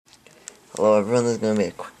Hello everyone, this is going to be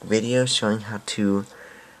a quick video showing how to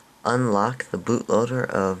unlock the bootloader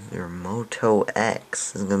of your Moto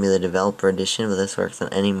X. This is going to be the developer edition, but this works on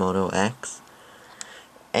any Moto X.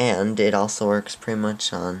 And it also works pretty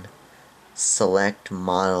much on select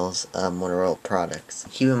models of Motorola products.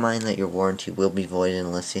 Keep in mind that your warranty will be voided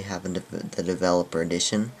unless you have the developer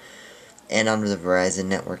edition. And under the Verizon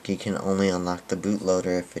network, you can only unlock the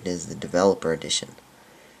bootloader if it is the developer edition.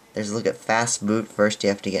 There's a look at fast boot. First you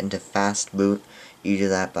have to get into fast boot. You do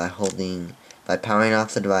that by powering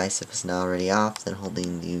off the device if it's not already off, then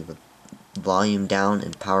holding the volume down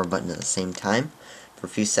and power button at the same time for a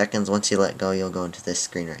few seconds. Once you let go, you'll go into this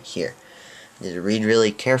screen right here. You have to read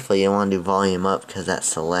really carefully. You don't want to do volume up because that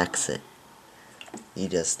selects it. You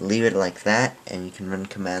just leave it like that and you can run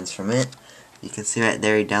commands from it. You can see right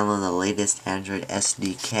there you download the latest Android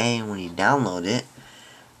SDK, and when you download it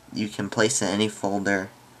you can place it in any folder,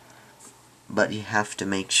 but you have to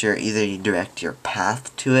make sure either you direct your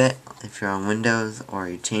path to it if you're on Windows, or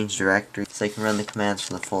you change directory so you can run the commands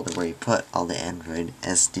from the folder where you put all the Android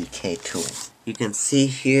SDK tools. You can see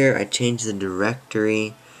here I changed the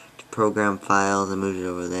directory to program files and moved it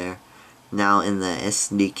over there. Now in the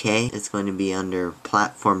SDK it's going to be under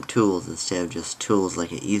platform tools instead of just tools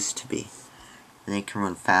like it used to be. And they can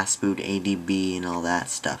run fastboot, ADB, and all that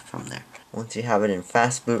stuff from there. Once you have it in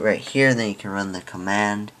fastboot right here, then you can run the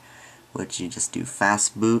command, which you just do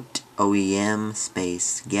fastboot OEM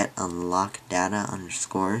space get unlock data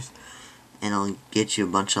underscores, and it'll get you a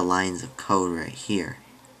bunch of lines of code right here.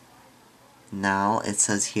 Now it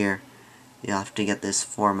says here you have to get this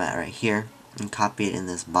format right here and copy it in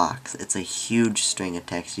this box. It's a huge string of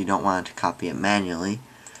text. You don't want to copy it manually,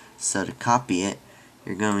 so to copy it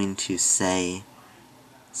you're going to say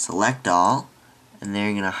select all, and then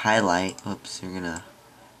you're going to highlight,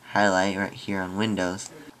 right here on Windows,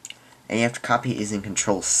 and you have to copy it using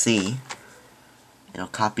Control-C. It'll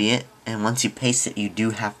copy it, and once you paste it you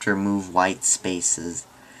do have to remove white spaces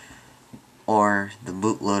or the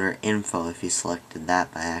bootloader info if you selected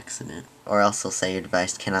that by accident, or else it'll say your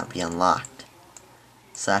device cannot be unlocked.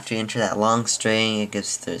 So after you enter that long string, it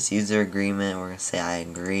gives this user agreement. We're going to say I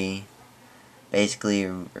agree. Basically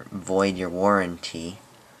void your warranty.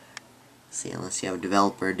 See, unless you have a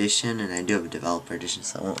developer edition, and I do have a developer edition,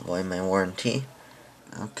 so I won't void my warranty.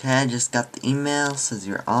 Okay, I just got the email, says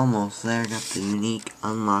you're almost there, got the unique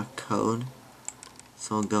unlock code.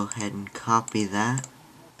 So we'll go ahead and copy that.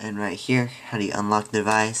 And right here, how do you unlock the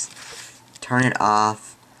device? Turn it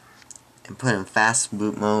off and put it in fast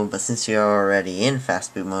boot mode, but since you're already in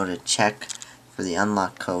fast boot mode, to check for the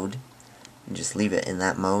unlock code, you just leave it in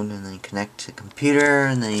that mode, and then you connect to the computer,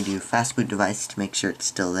 and then you do fast boot device to make sure it's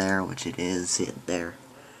still there, which it is. See it there.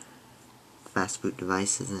 Fast boot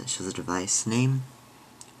devices, and it shows the device name.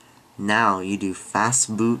 Now you do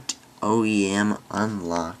fastboot OEM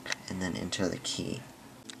unlock and then enter the key.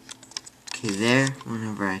 Okay, there,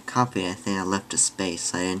 whenever I copied it, I think I left a space,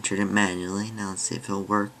 so I entered it manually. Now let's see if it'll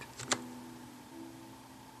work.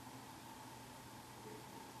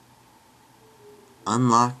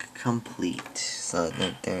 Unlock complete. So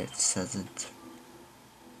that there it says it's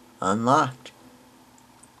unlocked.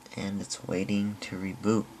 And it's waiting to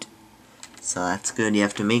reboot. So that's good. You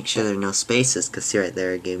have to make sure there are no spaces, because see right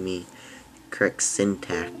there it gave me correct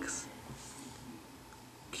syntax.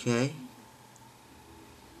 Okay.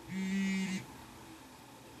 It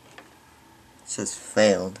says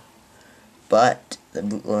failed, but the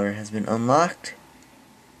bootloader has been unlocked.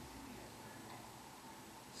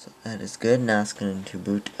 So that is good. Now it's going to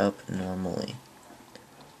boot up normally.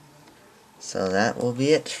 So that will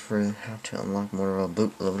be it for how to unlock Motorola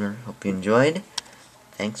bootloader. Hope you enjoyed.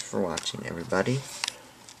 Thanks for watching, everybody.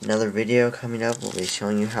 Another video coming up will be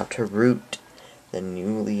showing you how to root the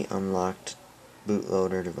newly unlocked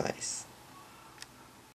bootloader device.